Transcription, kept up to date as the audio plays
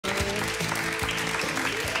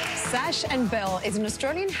Sash and Belle is an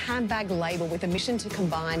Australian handbag label with a mission to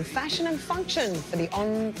combine fashion and function for the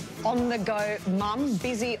on-the-go mum,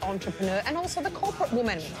 busy entrepreneur and also the corporate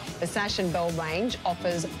woman. The Sash and Belle range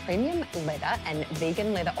offers premium leather and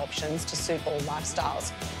vegan leather options to suit all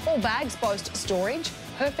lifestyles. All bags boast storage,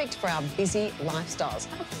 perfect for our busy lifestyles.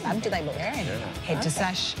 How fab do they look? Head to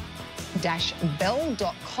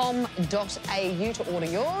sash-bell.com.au to order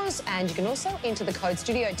yours, and you can also enter the code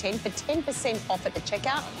Studio10 for 10% off at the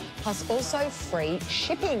checkout, plus also free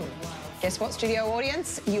shipping. Guess what, studio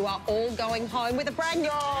audience? You are all going home with a brand new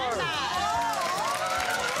handbag.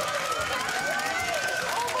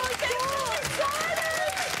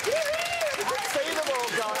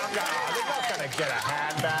 Get a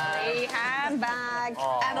handbag. Free handbag.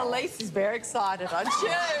 Oh. Annalise is very excited, aren't you?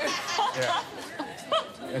 Yeah.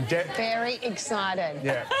 And Very excited.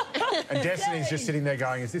 yeah. And Destiny's just sitting there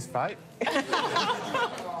going, is this fate?